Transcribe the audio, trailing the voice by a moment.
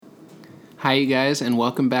Hi, you guys, and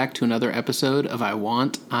welcome back to another episode of I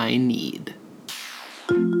Want, I Need.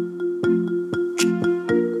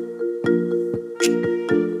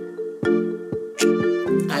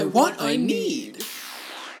 I want, I need.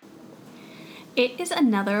 It is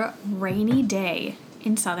another rainy day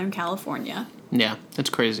in Southern California. Yeah, it's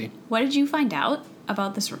crazy. What did you find out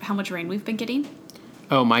about this? How much rain we've been getting?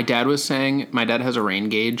 Oh, my dad was saying, my dad has a rain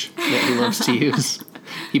gauge that he loves to use.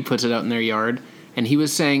 He puts it out in their yard, and he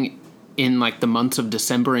was saying in like the months of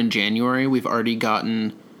December and January, we've already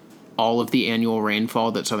gotten all of the annual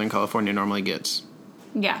rainfall that Southern California normally gets.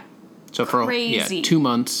 Yeah. So for Crazy. 2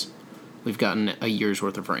 months, we've gotten a year's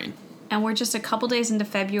worth of rain. And we're just a couple days into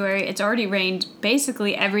February. It's already rained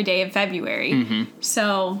basically every day of February. Mm-hmm.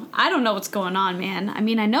 So I don't know what's going on, man. I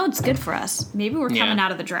mean, I know it's good for us. Maybe we're coming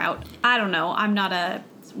out of the drought. I don't know. I'm not a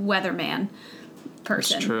weatherman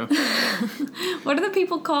person. That's true. What are the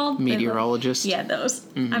people called? Meteorologists? Yeah, those.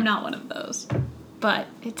 Mm-hmm. I'm not one of those. But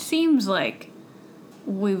it seems like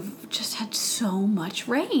we've just had so much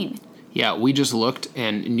rain. Yeah, we just looked,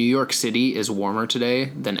 and New York City is warmer today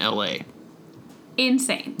than L.A.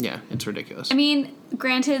 Insane. Yeah, it's ridiculous. I mean,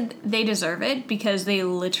 granted, they deserve it because they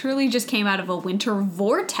literally just came out of a winter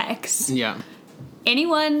vortex. Yeah.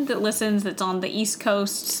 Anyone that listens that's on the East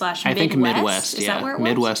Coast / Midwest. I think Midwest, is yeah. that where it was?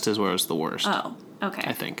 Midwest is where it's the worst. Oh, okay.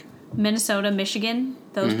 I think. Minnesota, Michigan,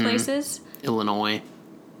 those places. Illinois.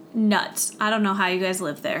 Nuts. I don't know how you guys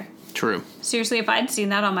live there. True. Seriously, if I'd seen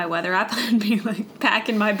that on my weather app, I'd be like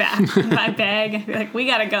packing my bag. I'd be like, we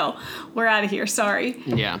gotta go. We're out of here. Sorry.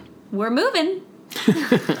 Yeah. We're moving.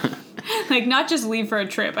 Like, not just leave for a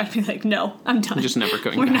trip. I'd be like, no, I'm done. I'm just never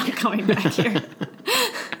going We're back. not going back here.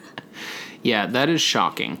 Yeah, that is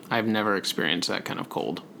shocking. I've never experienced that kind of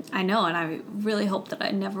cold. I know, and I really hope that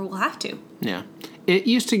I never will have to. Yeah. It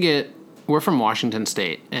used to get... We're from Washington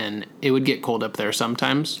State, and it would get cold up there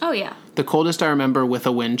sometimes. Oh, yeah. The coldest I remember with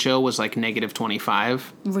a wind chill was like negative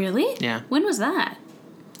 25. Really? Yeah. When was that?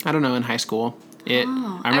 I don't know, in high school.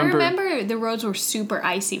 I remember the roads were super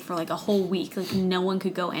icy for like a whole week. Like, no one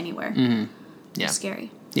could go anywhere. Mm-hmm. It Yeah. was scary.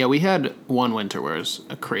 Yeah, we had one winter where it was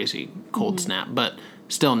a crazy cold snap, but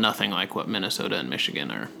still nothing like what Minnesota and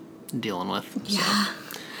Michigan are dealing with. Yeah. So.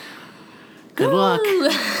 Good luck.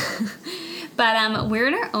 But we're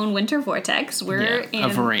in our own winter vortex. We're in...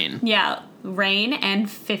 Of rain. Yeah, rain and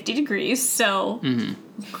 50 degrees. So,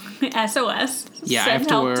 SOS. Yeah, I Send have to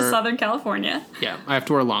help wear... to Southern California. Yeah, I have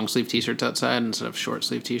to wear long sleeve t-shirts outside instead of short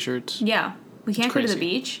sleeve t-shirts. Yeah. We can't go to the crazy.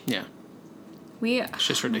 beach. Yeah, it's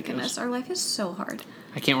just ridiculous. My goodness, our life is so hard.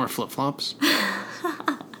 I can't wear flip-flops.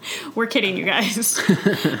 We're kidding, you guys.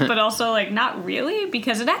 But also, like, not really,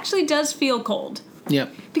 because it actually does feel cold.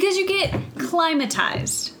 Yep. Because you get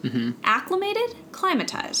climatized. Acclimated?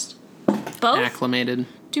 Climatized. Both? Acclimated.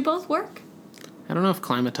 Do both work? I don't know if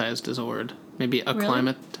climatized is a word. Maybe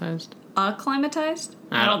acclimatized? Acclimatized?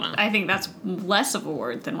 I don't know. I think that's less of a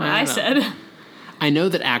word than what I I don't said. I know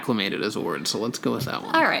that acclimated is a word, so let's go with that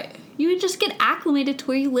one. All right. You just get acclimated to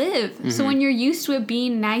where you live. So when you're used to it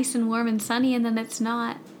being nice and warm and sunny and then it's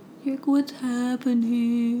not, you're like, what's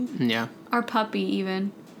happening? Yeah. Our puppy,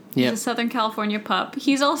 even. He's Yep. a Southern California pup.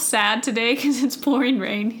 He's all sad today because it's pouring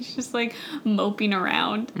rain. He's just like moping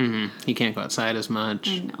around. He can't go outside as much.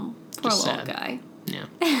 I know. Poor Just little sad. guy.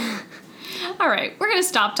 Yeah. All right. We're going to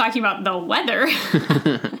stop talking about the weather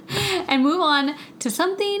and move on to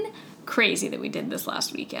something crazy that we did this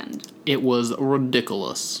last weekend. It was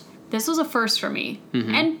ridiculous. This was a first for me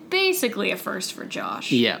and basically a first for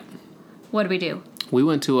Josh. Yeah. What did we do? We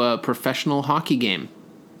went to a professional hockey game.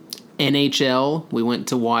 NHL, we went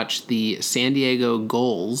to watch the San Diego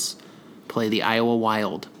Gulls play the Iowa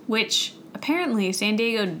Wild. Which apparently San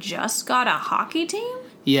Diego just got a hockey team?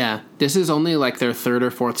 Yeah, this is only like their third or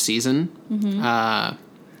fourth season.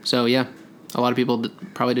 So yeah, a lot of people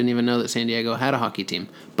probably didn't even know that San Diego had a hockey team.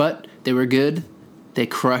 But they were good. They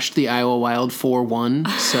crushed the Iowa Wild 4-1.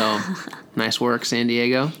 So nice work, San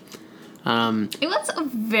Diego. It was a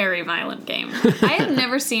very violent game. I have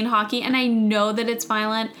never seen hockey, and I know that it's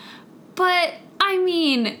violent, but, I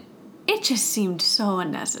mean, it just seemed so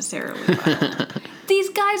unnecessarily violent. These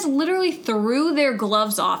guys literally threw their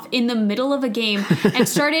gloves off in the middle of a game and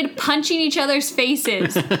started punching each other's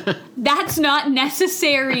faces. That's not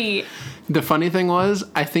necessary. The funny thing was,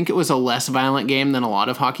 I think it was a less violent game than a lot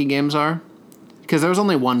of hockey games are. Because there was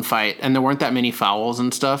only one fight, and there weren't that many fouls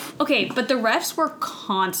and stuff. Okay, but the refs were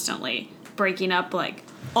constantly breaking up, like,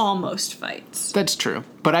 almost fights. That's true.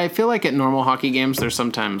 But I feel like at normal hockey games, there's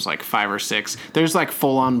sometimes, like, 5 or 6. There's, like,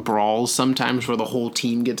 full-on brawls sometimes where the whole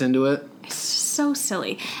team gets into it. It's so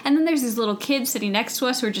silly. And then there's these little kids sitting next to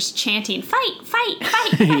us who are just chanting, fight, fight,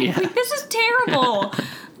 fight, fight. Yeah. Like, this is terrible.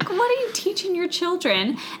 Like, what are you teaching your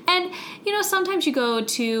children? And, sometimes you go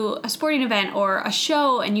to a sporting event or a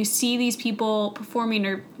show and you see these people performing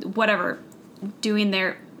or whatever, doing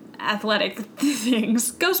their athletic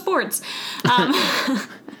things. Go sports.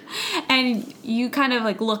 And you kind of,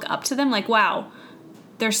 look up to them like, wow,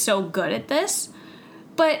 they're so good at this.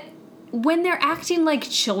 But when they're acting like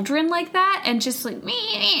children like that and just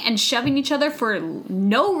me and shoving each other for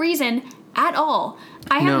no reason at all,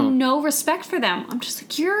 I have no respect for them. I'm just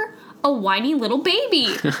like, you're a whiny little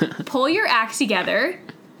baby. Pull your act together,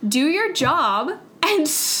 do your job, and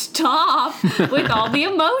stop with all the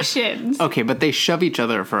emotions. Okay, but they shove each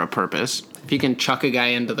other for a purpose. If you can chuck a guy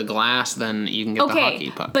into the glass, then you can get the hockey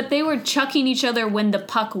puck. But they were chucking each other when the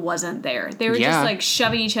puck wasn't there. They were just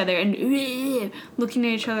shoving each other and looking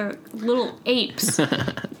at each other like little apes.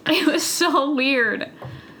 It was so weird.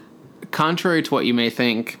 Contrary to what you may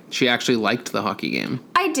think, she actually liked the hockey game.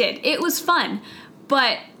 I did. It was fun.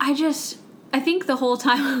 But I think the whole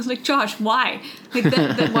time I was like, Josh, why?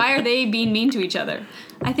 Why are they being mean to each other?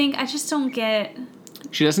 I just don't get...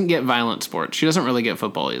 She doesn't get violent sports. She doesn't really get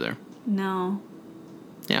football either. No.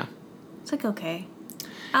 Yeah. It's okay.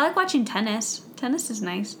 I like watching tennis. Tennis is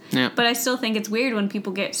nice. Yeah. But I still think it's weird when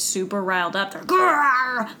people get super riled up.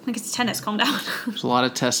 They're like, it's tennis. Calm down. There's a lot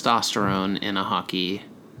of testosterone in a hockey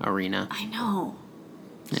arena. I know.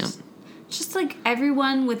 Yeah. Just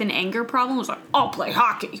everyone with an anger problem was like, I'll play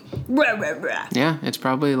hockey. Rah, rah, rah. Yeah, it's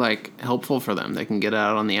probably helpful for them. They can get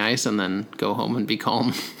out on the ice and then go home and be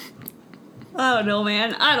calm. I don't know,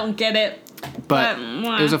 man. I don't get it. But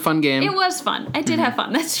it was a fun game. It was fun. I did have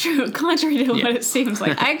fun. That's true. Contrary to what it seems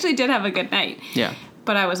like. I actually did have a good night. Yeah.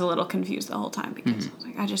 But I was a little confused the whole time because I was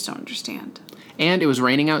like, I just don't understand. And it was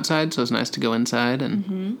raining outside, so it was nice to go inside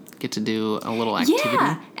and get to do a little activity.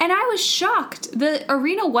 Yeah, and I was shocked. The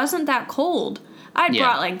arena wasn't that cold. I'd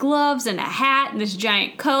brought gloves and a hat and this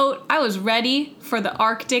giant coat. I was ready for the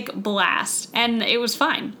Arctic blast, and it was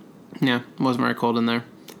fine. Yeah, it wasn't very cold in there.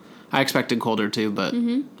 I expected colder too, but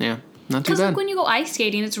yeah, not too bad. Because when you go ice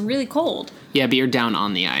skating, it's really cold. Yeah, but you're down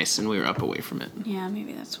on the ice, and we were up away from it. Yeah,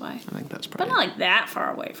 maybe that's why. I think that's probably. But not that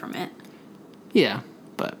far away from it. Yeah,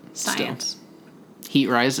 but science. Still. Heat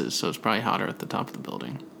rises, so it's probably hotter at the top of the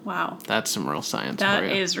building. Wow. That's some real science. That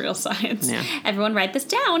is real science. Yeah. Everyone write this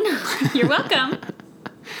down. You're welcome.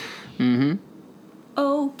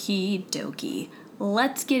 Okie dokie.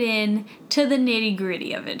 Let's get in to the nitty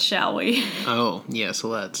gritty of it, shall we? Oh, yes,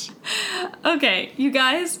 let's. Okay, you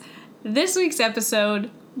guys, this week's episode,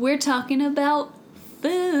 we're talking about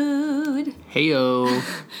food. Heyo.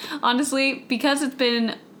 Honestly, because it's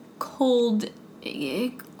been cold,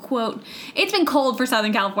 quote, it's been cold for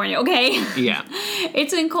Southern California, okay? Yeah.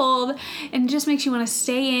 It's been cold, and it just makes you want to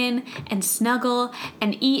stay in and snuggle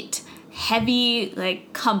and eat heavy,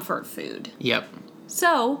 comfort food. Yep.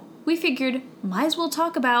 So, we figured might as well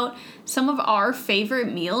talk about some of our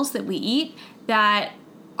favorite meals that we eat that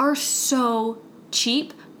are so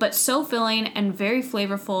cheap, but so filling and very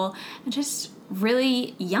flavorful and just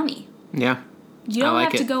really yummy. Yeah. You don't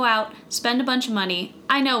have to go out, spend a bunch of money.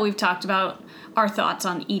 I know we've talked about our thoughts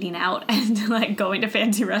on eating out and going to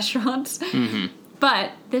fancy restaurants.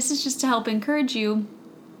 But this is just to help encourage you.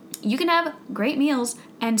 You can have great meals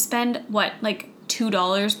and spend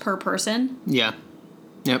 $2 per person? Yeah.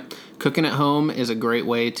 Yep. Cooking at home is a great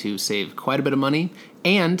way to save quite a bit of money.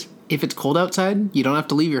 And if it's cold outside, you don't have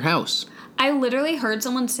to leave your house. I literally heard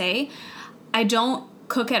someone say, I don't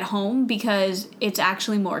cook at home because it's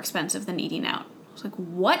actually more expensive than eating out. I was like,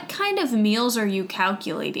 what kind of meals are you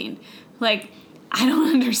calculating? I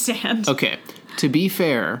don't understand. Okay. To be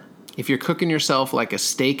fair, if you're cooking yourself a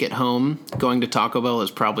steak at home, going to Taco Bell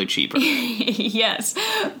is probably cheaper. Yes.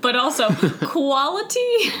 But also, quality?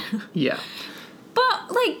 Yeah.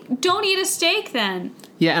 But, don't eat a steak then.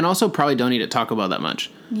 Yeah, and also probably don't eat at Taco Bell that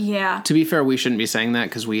much. Yeah. To be fair, we shouldn't be saying that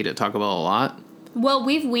because we eat at Taco Bell a lot. Well,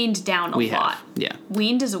 we've weaned down a lot. Yeah.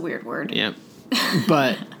 Weaned is a weird word. Yeah.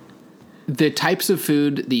 But the types of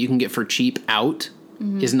food that you can get for cheap out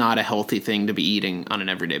is not a healthy thing to be eating on an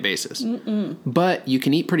everyday basis. But you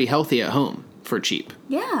can eat pretty healthy at home for cheap.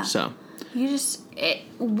 Yeah. So.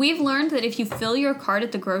 We've learned that if you fill your cart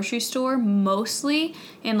at the grocery store, mostly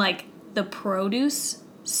in the produce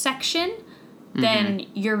section, then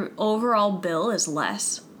your overall bill is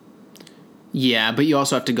less. Yeah, but you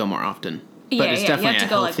also have to go more often. But it's definitely you have to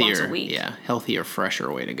go healthier, once a week. Yeah, healthier,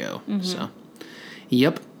 fresher way to go. So,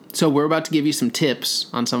 yep. So we're about to give you some tips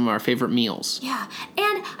on some of our favorite meals. Yeah,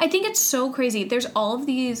 and I think it's so crazy. There's all of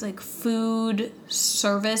these food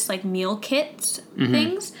service meal kits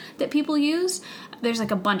things that people use. There's a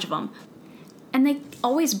bunch of them. and they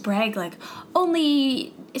always brag like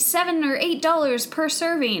only $7 or $8 per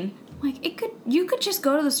serving. Like you could just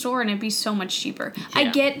go to the store and it'd be so much cheaper. Yeah. I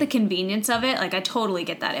get the convenience of it. Like I totally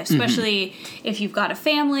get that, especially if you've got a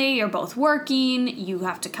family, you're both working, you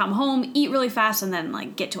have to come home, eat really fast, and then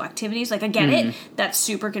like get to activities. Like I get it. That's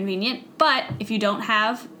super convenient. But if you don't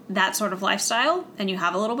have that sort of lifestyle and you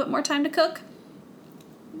have a little bit more time to cook,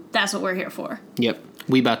 that's what we're here for. Yep.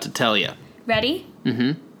 We about to tell you. Ready?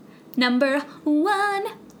 Mm-hmm. Number 1,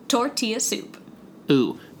 tortilla soup.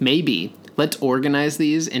 Ooh, maybe. Let's organize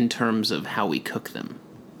these in terms of how we cook them.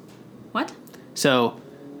 What? So,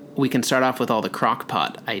 we can start off with all the crock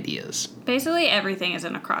pot ideas. Basically, everything is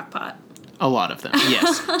in a crock pot. A lot of them,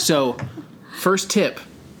 yes. So, first tip,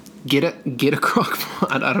 get a crock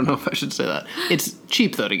pot. I don't know if I should say that. It's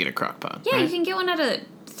cheap, though, to get a crock pot. Yeah, right? You can get one at a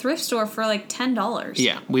thrift store for like $10.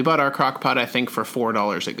 Yeah, we bought our crock pot, I think, for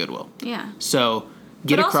 $4 at Goodwill. Yeah. So,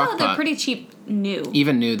 get a crock pot. But also, they're pretty cheap new.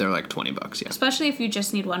 Even new, they're like $20, yeah. Especially if you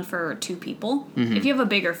just need one for 2 people. Mm-hmm. If you have a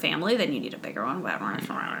bigger family, then you need a bigger one.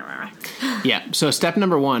 Yeah, so step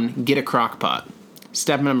number 1, get a crock pot.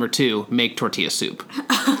 Step number 2, make tortilla soup.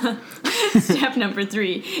 Step number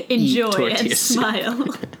 3, enjoy and smile.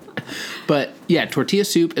 But yeah, tortilla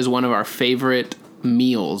soup is one of our favorite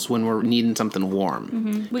meals when we're needing something warm.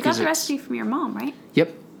 Mm-hmm. We got the recipe from your mom, right?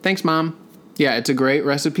 Yep. Thanks, Mom. Yeah, it's a great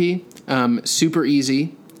recipe. Super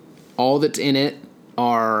easy. All that's in it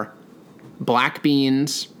are black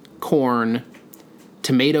beans, corn,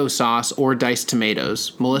 tomato sauce, or diced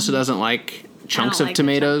tomatoes. Melissa doesn't like chunks of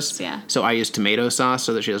tomatoes, so I use tomato sauce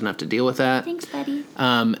so that she doesn't have to deal with that. Thanks, buddy.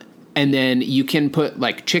 And then you can put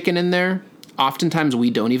like chicken in there. Oftentimes we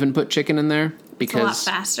don't even put chicken in there because it's a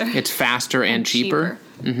lot faster. It's faster and cheaper.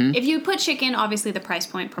 Mm-hmm. If you put chicken, obviously the price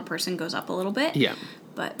point per person goes up a little bit. Yeah.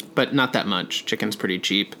 But not that much. Chicken's pretty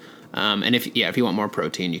cheap. And if you want more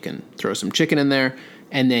protein, you can throw some chicken in there.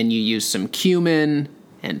 And then you use some cumin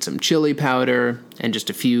and some chili powder and just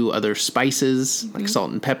a few other spices like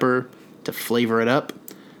salt and pepper to flavor it up.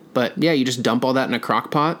 But yeah, you just dump all that in a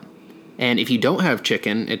crock pot. And if you don't have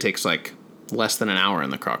chicken, it takes like less than an hour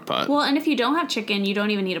in the crock pot. Well, and if you don't have chicken, you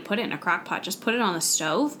don't even need to put it in a crock pot. Just put it on the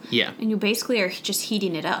stove. Yeah. And you basically are just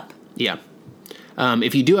heating it up. Yeah.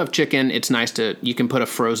 If you do have chicken, it's nice you can put a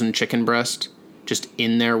frozen chicken breast just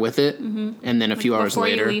in there with it, and then a few hours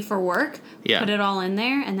later. Before you leave for work, put it all in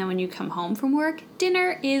there, and then when you come home from work,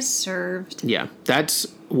 dinner is served. Yeah, that's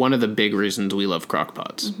one of the big reasons we love crock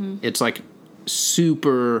pots. It's like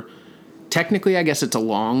super, technically I guess it's a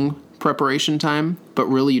long preparation time, but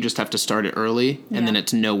really you just have to start it early, and then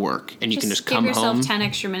it's no work, and you can just come home. Give yourself 10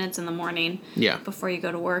 extra minutes in the morning before you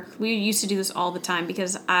go to work. We used to do this all the time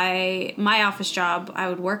because my office job, I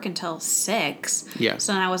would work until 6,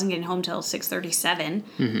 so then I wasn't getting home till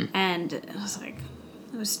 6:37, and it was like,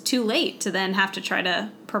 it was too late to then have to try to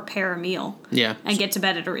prepare a meal and get to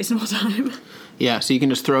bed at a reasonable time. Yeah, so you can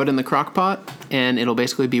just throw it in the crock pot, and it'll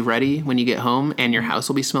basically be ready when you get home, and your house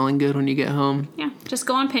will be smelling good when you get home. Yeah, just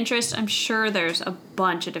go on Pinterest. I'm sure there's a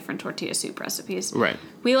bunch of different tortilla soup recipes. Right.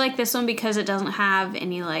 We like this one because it doesn't have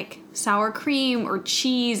any, like, sour cream or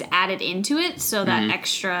cheese added into it, so that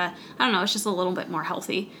extra, I don't know, it's just a little bit more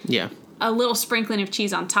healthy. Yeah. A little sprinkling of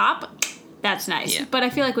cheese on top, that's nice. Yeah. But I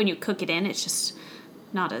feel like when you cook it in, it's just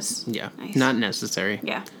not as nice. Not necessary.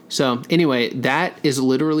 Yeah. So anyway, that is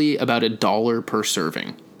literally about $1 per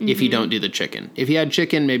serving if you don't do the chicken. If you had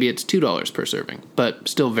chicken, maybe it's $2 per serving, but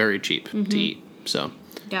still very cheap to eat. So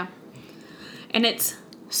yeah, and it's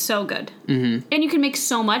so good. And you can make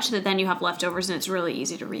so much that then you have leftovers, and it's really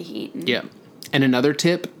easy to reheat. Yeah. And another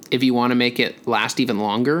tip, if you want to make it last even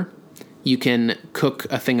longer, you can cook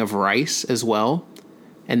a thing of rice as well,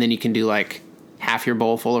 and then you can do like half your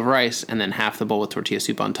bowl full of rice and then half the bowl with tortilla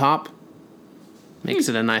soup on top. Makes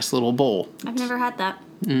it a nice little bowl. I've never had that.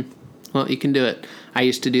 Well, you can do it. I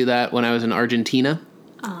used to do that when I was in Argentina.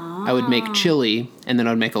 Oh. I would make chili, and then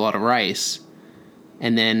I would make a lot of rice,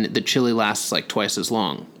 and then the chili lasts like twice as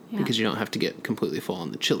long because you don't have to get completely full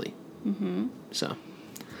on the chili. So,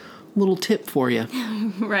 little tip for you.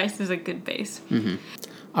 Rice is a good base.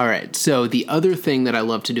 All right, so the other thing that I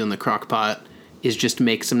love to do in the crock pot is just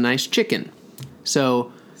make some nice chicken.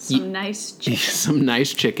 So some nice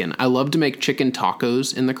chicken. I love to make chicken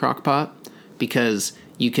tacos in the crock pot because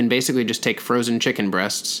you can basically just take frozen chicken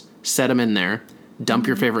breasts, set them in there, dump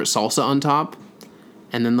your favorite salsa on top,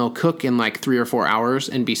 and then they'll cook in like 3 or 4 hours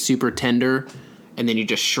and be super tender, and then you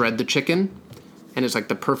just shred the chicken, and it's like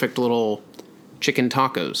the perfect little chicken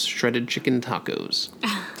tacos, shredded chicken tacos.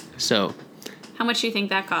 So, how much do you think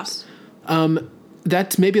that costs?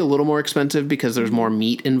 That's maybe a little more expensive because there's more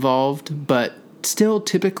meat involved, but still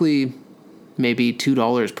typically maybe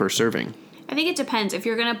 $2 per serving. I think it depends. If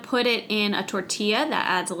you're going to put it in a tortilla, that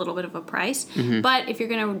adds a little bit of a price. But if you're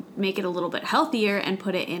going to make it a little bit healthier and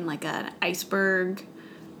put it in like an iceberg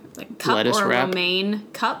like cup Lettuce or a wrap. romaine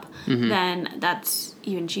cup, then that's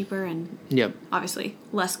even cheaper and Yep. obviously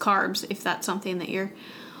less carbs if that's something that you're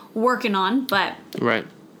working on. But Right.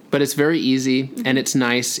 But it's very easy, and it's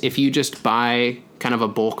nice if you just buy kind of a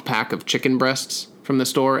bulk pack of chicken breasts from the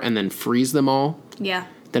store and then freeze them all. yeah.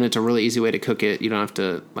 Then it's a really easy way to cook it. You don't have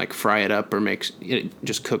to like fry it up or it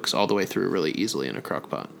just cooks all the way through really easily in a crock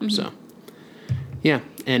pot. So yeah,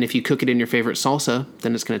 and if you cook it in your favorite salsa,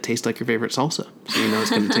 then it's going to taste like your favorite salsa. So you know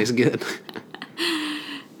it's going to taste good.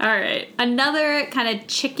 All right. Another kind of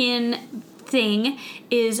chicken thing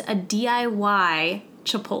is a DIY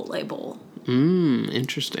Chipotle bowl.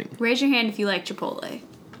 Interesting. Raise your hand if you like Chipotle.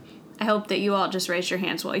 I hope that you all just raised your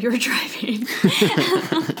hands while you were driving.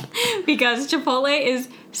 Because Chipotle is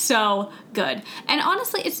so good. And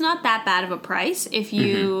honestly, it's not that bad of a price if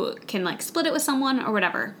you can like split it with someone or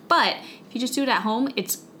whatever. But if you just do it at home,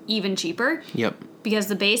 it's even cheaper. Yep. Because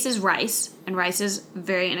the base is rice, and rice is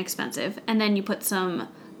very inexpensive. And then you put some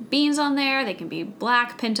beans on there. They can be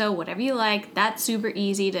black, pinto, whatever you like. That's super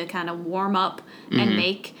easy to kind of warm up and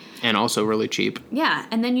make. And also really cheap. Yeah,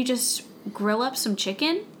 and then you just grill up some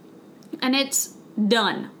chicken, and it's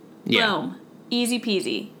done. Yeah. Boom. Easy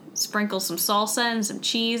peasy. Sprinkle some salsa and some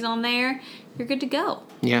cheese on there. You're good to go.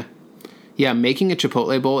 Yeah. Yeah, making a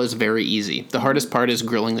Chipotle bowl is very easy. The hardest part is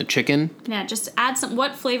grilling the chicken. Yeah, just add some.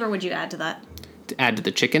 What flavor would you add to that? To add to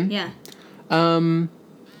the chicken. Yeah.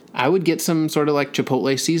 I would get some sort of like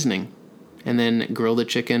Chipotle seasoning and then grill the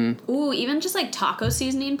chicken. Ooh, even just like taco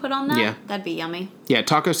seasoning put on that? Yeah. That'd be yummy. Yeah,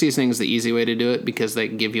 taco seasoning is the easy way to do it because they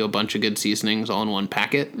give you a bunch of good seasonings all in one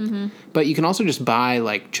packet. But you can also just buy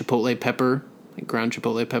like Chipotle pepper, like ground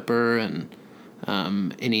Chipotle pepper, and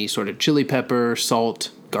any sort of chili pepper,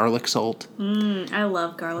 salt, garlic salt. I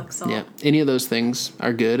love garlic salt. Yeah, any of those things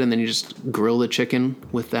are good, and then you just grill the chicken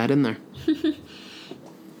with that in there.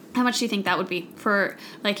 How much do you think that would be for,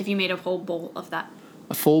 like, if you made a whole bowl of that?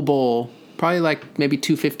 A full bowl, probably like maybe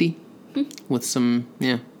 $2.50 with some,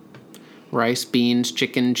 rice, beans,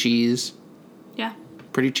 chicken, cheese. Yeah.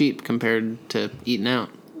 Pretty cheap compared to eating out.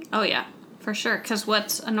 Oh, yeah. For sure. Because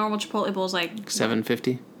what's a normal Chipotle bowl is like...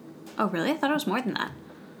 $7.50. Oh, really? I thought it was more than that.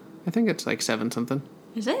 I think it's like 7 something.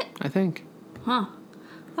 Is it? I think. Huh.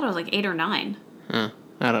 I thought it was like 8 or 9. I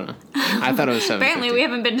don't know. I thought it was $7.50. Apparently we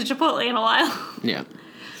haven't been to Chipotle in a while. Yeah.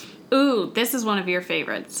 Ooh, this is one of your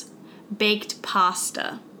favorites. Baked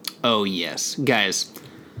pasta. Oh, yes. Guys,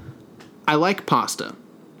 I like pasta.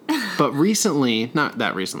 But recently, not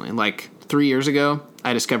that recently, like 3 years ago,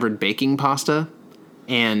 I discovered baking pasta,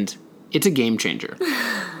 and it's a game changer.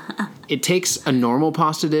 It takes a normal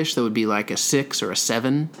pasta dish that would be like a 6 or a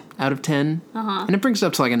 7 out of 10, and it brings it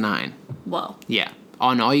up to like a 9. Whoa. Yeah.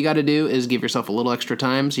 And all you got to do is give yourself a little extra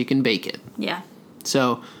time so you can bake it. Yeah.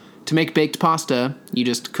 So, to make baked pasta, you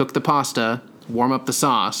just cook the pasta, warm up the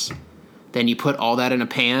sauce, then you put all that in a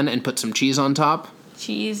pan and put some cheese on top.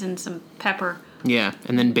 Cheese and some pepper. Yeah,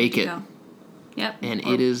 and then bake it. Go. Yep. And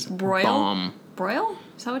Or it is broil. bomb. Broil?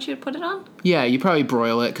 Is that what you'd put it on? Yeah, you probably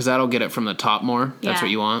broil it because that'll get it from the top more. That's Yeah.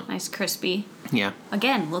 what you want. Nice crispy. Yeah.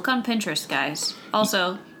 Again, look on Pinterest, guys.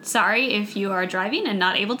 Also, sorry if you are driving and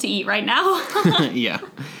not able to eat right now. Yeah.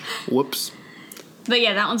 Whoops. But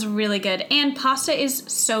yeah, that one's really good. And pasta is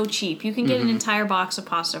so cheap. You can get an entire box of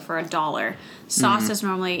pasta for $1. Sauce is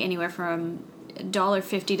normally anywhere from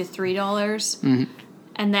 $1.50 to $3.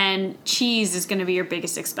 And then cheese is going to be your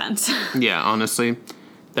biggest expense. Yeah, honestly,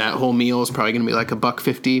 that whole meal is probably going to be like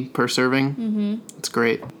 $1.50 per serving. It's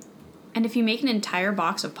great. And if you make an entire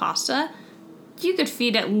box of pasta, you could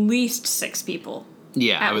feed at least 6 people.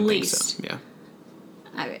 Yeah, At I would least. think so. Yeah.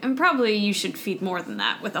 And probably you should feed more than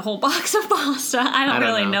that with a whole box of pasta. I don't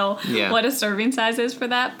really know what a serving size is for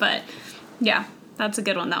that, but yeah, that's a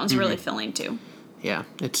good one. That one's really filling too. Yeah,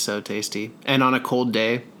 it's so tasty. And on a cold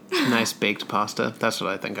day, nice baked pasta. That's what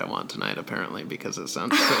I think I want tonight, apparently, because it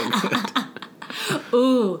sounds so good.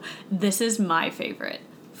 Ooh, this is my favorite.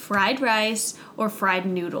 Fried rice or fried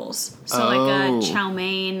noodles. So like a chow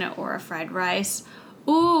mein or a fried rice.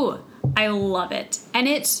 Ooh, I love it. And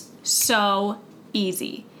it's so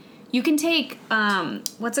easy. You can take,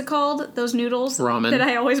 what's it called? Those noodles? Ramen. That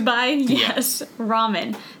I always buy? Yes,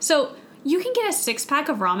 ramen. So you can get a 6-pack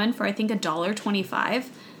of ramen for I think $1.25.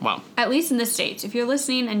 Wow. At least in the States. If you're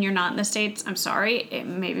listening and you're not in the States, I'm sorry. It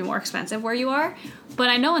may be more expensive where you are. But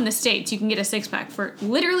I know in the States you can get a 6-pack for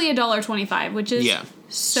literally $1.25, which is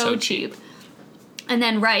so cheap. And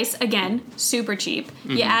then rice, again, super cheap.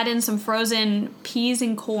 You add in some frozen peas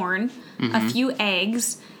and corn, a few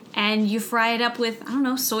eggs, and you fry it up with, I don't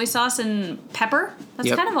know, soy sauce and pepper.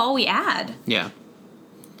 That's kind of all we add. Yeah.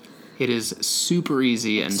 It is super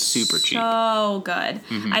easy and super cheap. So good.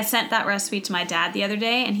 I sent that recipe to my dad the other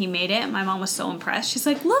day, and he made it. My mom was so impressed. She's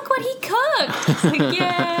like, look what he cooked. I was like,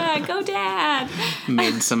 yeah, go Dad.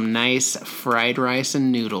 Made some nice fried rice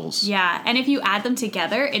and noodles. Yeah, and if you add them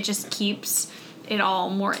together, it just keeps it all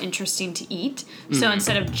more interesting to eat. So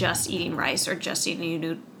instead of just eating rice or just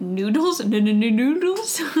eating noodles,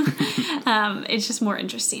 it's just more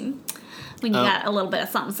interesting. When you got a little bit of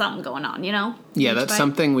something going on, you know? Yeah, that's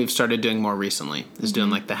something we've started doing more recently, is doing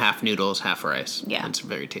like the half noodles, half rice. Yeah. It's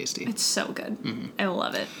very tasty. It's so good. I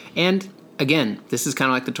love it. And again, this is kind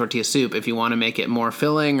of like the tortilla soup. If you want to make it more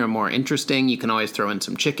filling or more interesting, you can always throw in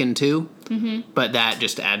some chicken too. But that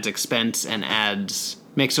just adds expense and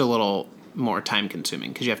makes it a little more time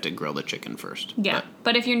consuming because you have to grill the chicken first. Yeah,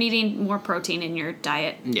 but if you're needing more protein in your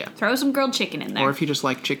diet, throw some grilled chicken in there. Or if you just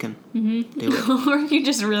like chicken. Do it. Or if you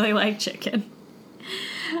just really like chicken.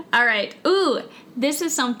 All right. Ooh, this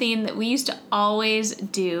is something that we used to always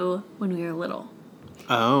do when we were little.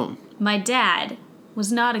 Oh. My dad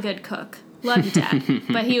was not a good cook. Love you, Dad.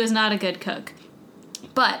 But he was not a good cook.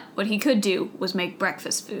 But what he could do was make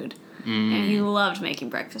breakfast food. And he loved making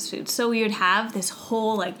breakfast food. So we would have this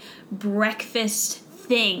whole, like, breakfast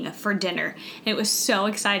thing for dinner. And it was so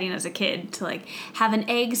exciting as a kid to, like, have an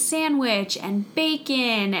egg sandwich and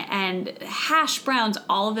bacon and hash browns,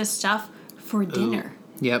 all of this stuff for dinner.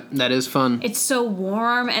 Yep, that is fun. It's so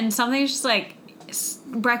warm, and something's just, like,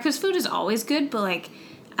 breakfast food is always good, but, like,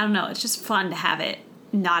 I don't know, it's just fun to have it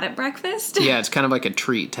not at breakfast. Yeah, it's kind of like a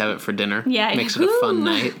treat to have it for dinner. Yeah. It makes it a fun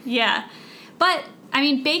night. Yeah. But, I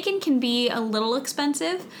mean, bacon can be a little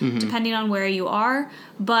expensive, depending on where you are.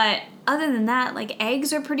 But other than that, like,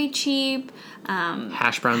 eggs are pretty cheap.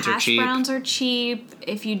 Hash browns are cheap. Hash browns are cheap.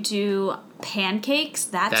 If you do pancakes,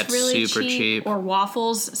 that's really super cheap. Or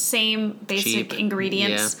waffles, same basic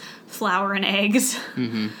ingredients, flour and eggs.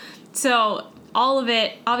 So all of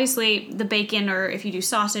it, obviously the bacon, or if you do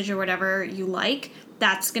sausage or whatever you like,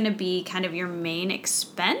 that's going to be kind of your main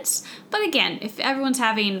expense. But again, if everyone's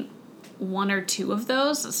having one or two of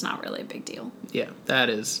those, it's not really a big deal. Yeah, that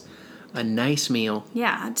is a nice meal.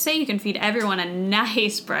 Yeah, I'd say you can feed everyone a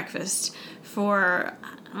nice breakfast for,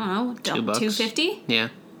 I don't know, $2.50? Yeah.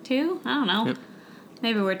 $2? I don't know. Yep.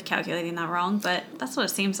 Maybe we're calculating that wrong, but that's what it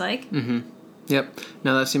seems like. Yep.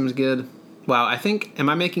 No, that seems good. Wow, am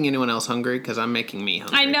I making anyone else hungry? Because I'm making me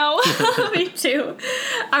hungry. I know. Me too.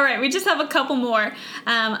 All right, we just have a couple more.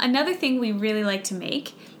 Another thing we really like to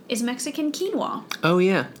make is Mexican quinoa. Oh,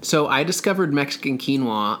 yeah. So I discovered Mexican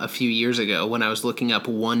quinoa a few years ago when I was looking up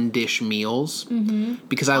one-dish meals.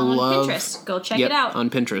 Because I love... On Pinterest. Go check it out. On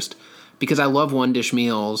Pinterest. Because I love one-dish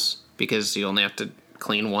meals because you only have to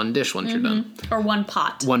clean one dish once you're done. Or one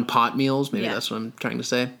pot. One pot meals, maybe that's what I'm trying to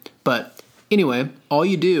say. But anyway, all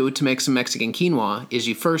you do to make some Mexican quinoa is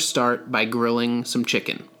you first start by grilling some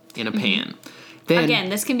chicken in a pan. Then, again,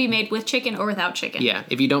 this can be made with chicken or without chicken. Yeah,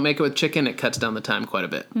 if you don't make it with chicken, it cuts down the time quite a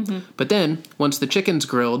bit. But then, once the chicken's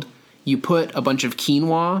grilled, you put a bunch of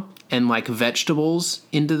quinoa and, like, vegetables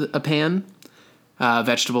into a pan.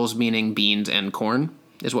 Vegetables meaning beans and corn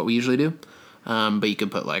is what we usually do. But you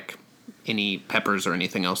could put, like, any peppers or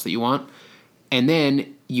anything else that you want. And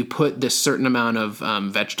then you put this certain amount of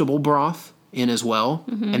vegetable broth in as well.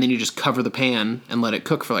 And then you just cover the pan and let it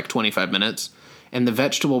cook for, like, 25 minutes. And the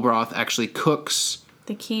vegetable broth actually cooks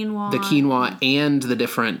the quinoa and the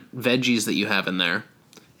different veggies that you have in there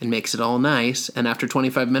and makes it all nice. And after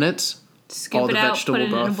 25 minutes, scoop it out, put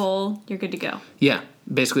it in a bowl, you're good to go. Yeah.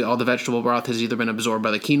 Basically, all the vegetable broth has either been absorbed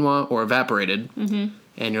by the quinoa or evaporated.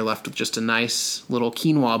 And you're left with just a nice little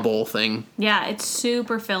quinoa bowl thing. Yeah, it's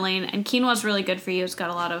super filling. And quinoa is really good for you. It's got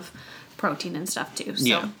a lot of protein and stuff, too. So.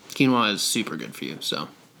 Yeah. Quinoa is super good for you, so.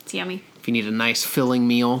 It's yummy. If you need a nice filling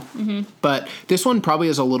meal. But this one probably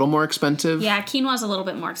is a little more expensive. Yeah, quinoa's a little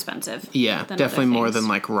bit more expensive. Yeah, definitely more than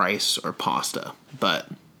like rice or pasta. But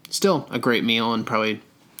still a great meal and probably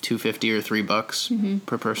 $2.50 or $3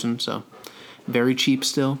 per person. So very cheap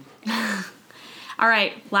still. All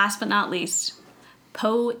right, last but not least,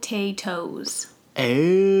 potatoes.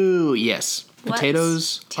 Oh, yes.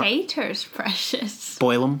 Potatoes. Taters, precious.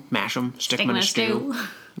 Boil them, mash them, stick them in a stew.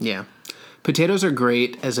 Yeah. Potatoes are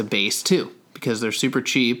great as a base, too, because they're super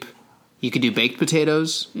cheap. You could do baked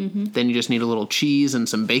potatoes. Then you just need a little cheese and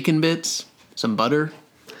some bacon bits, some butter.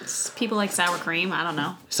 People like sour cream. I don't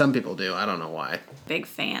know. Some people do. I don't know why. Big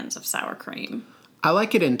fans of sour cream. I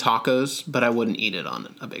like it in tacos, but I wouldn't eat it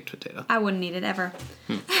on a baked potato. I wouldn't eat it ever.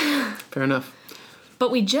 Fair enough. But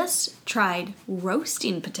we just tried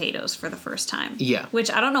roasting potatoes for the first time. Yeah. Which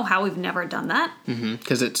I don't know how we've never done that.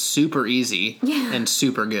 Because it's super easy and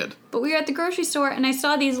super good. But we were at the grocery store and I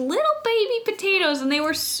saw these little baby potatoes and they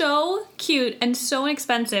were so cute and so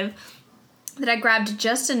inexpensive that I grabbed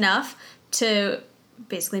just enough to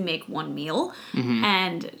basically make one meal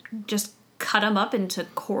and just cut them up into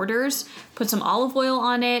quarters, put some olive oil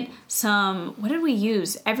on it, what did we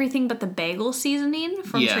use? Everything but the bagel seasoning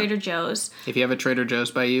from Trader Joe's. If you have a Trader Joe's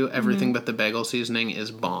by you, everything but the bagel seasoning is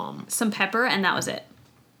bomb. Some pepper, and that was it.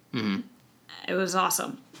 It was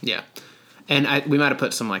awesome. Yeah. And we might have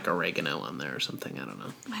put some like oregano on there or something. I don't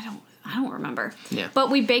know. I don't remember. Yeah. But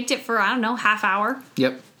we baked it for, I don't know, half hour.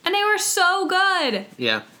 Yep. And they were so good.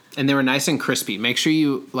 Yeah. And they were nice and crispy. Make sure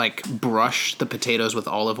you like brush the potatoes with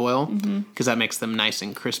olive oil because that makes them nice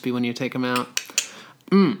and crispy when you take them out.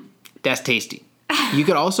 That's tasty. You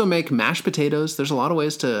could also make mashed potatoes. There's a lot of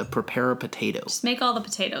ways to prepare a potato. Just make all the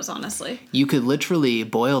potatoes, honestly. You could literally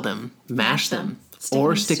boil them, mash them,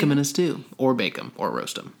 or stick them in a stew, or bake them, or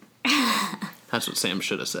roast them. That's what Sam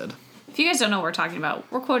should have said. If you guys don't know what we're talking about,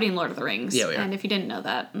 we're quoting Lord of the Rings. Yeah, we are. And if you didn't know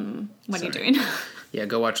that, what are you doing? Yeah,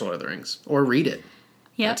 go watch Lord of the Rings. Or read it.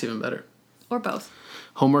 Yep. That's even better. Or both.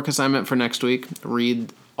 Homework assignment for next week.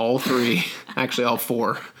 Read all three. Actually, all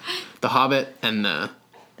four. The Hobbit and the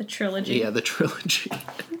trilogy. Yeah, the trilogy.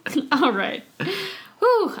 All right.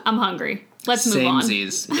 Whew, I'm hungry. Let's move on.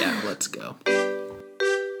 Samesies. Yeah, let's go.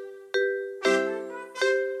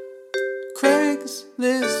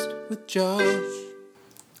 Craigslist with Josh.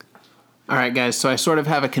 All right, guys. So I sort of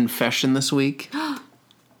have a confession this week.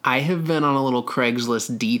 I have been on a little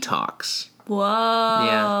Craigslist detox.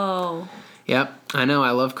 Whoa. Yeah. Yep. I know.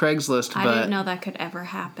 I love Craigslist, I but didn't know that could ever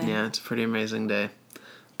happen. yeah, it's a pretty amazing day.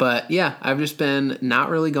 But yeah, I've just been not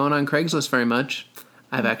really going on Craigslist very much.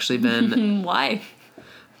 I've actually been... Why?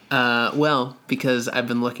 Well, because I've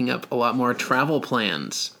been looking up a lot more travel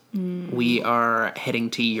plans. We are heading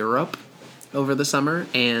to Europe over the summer,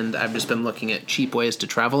 and I've just been looking at cheap ways to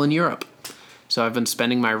travel in Europe. So I've been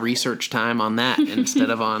spending my research time on that instead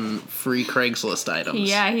of on free Craigslist items.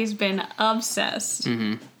 Yeah, he's been obsessed.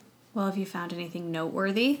 Well, have you found anything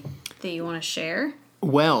noteworthy that you want to share?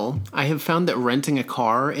 Well, I have found that renting a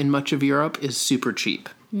car in much of Europe is super cheap.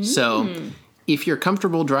 So if you're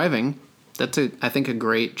comfortable driving, that's, I think, a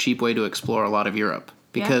great cheap way to explore a lot of Europe.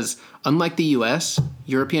 Because unlike the U.S.,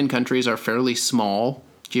 European countries are fairly small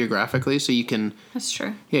geographically, so you can... That's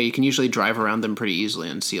true. Yeah, you can usually drive around them pretty easily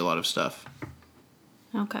and see a lot of stuff.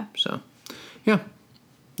 Okay. So, yeah.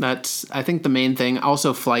 That's, I think, the main thing.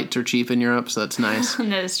 Also, flights are cheap in Europe, so that's nice.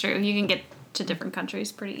 That is true. You can get to different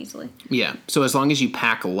countries pretty easily. Yeah. So as long as you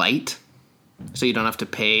pack light, so you don't have to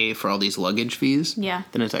pay for all these luggage fees, then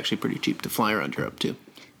it's actually pretty cheap to fly around Europe, too.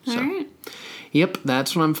 So, all right. Yep,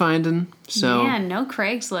 that's what I'm finding. So, Man, no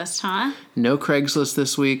Craigslist, huh? no Craigslist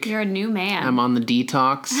this week. You're a new man. I'm on the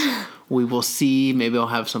detox. We will see. Maybe I'll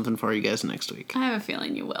have something for you guys next week. I have a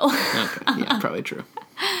feeling you will. Okay. Yeah, probably true.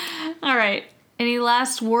 All right. Any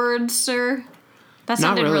last words, sir? That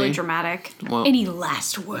sounded really dramatic. Well, Any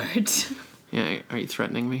last words? Yeah, are you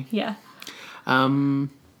threatening me? Yeah. No,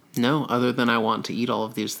 other than I want to eat all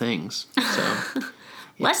of these things. So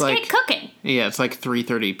Let's get cooking. Yeah, it's like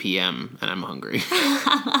 3:30 p.m. and I'm hungry.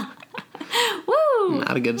 Woo!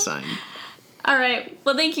 Not a good sign. All right.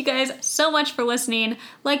 Well, thank you guys so much for listening.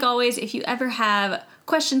 Like always, if you ever have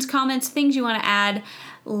questions, comments, things you want to add,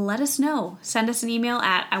 let us know. Send us an email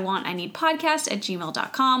at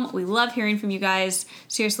iwantineedpodcast@gmail.com. We love hearing from you guys.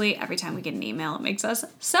 Seriously, every time we get an email, it makes us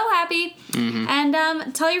so happy. And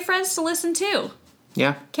tell your friends to listen too.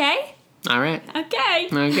 Yeah. Okay? All right. Okay.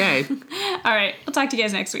 Okay. All right. I'll talk to you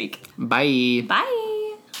guys next week. Bye. Bye.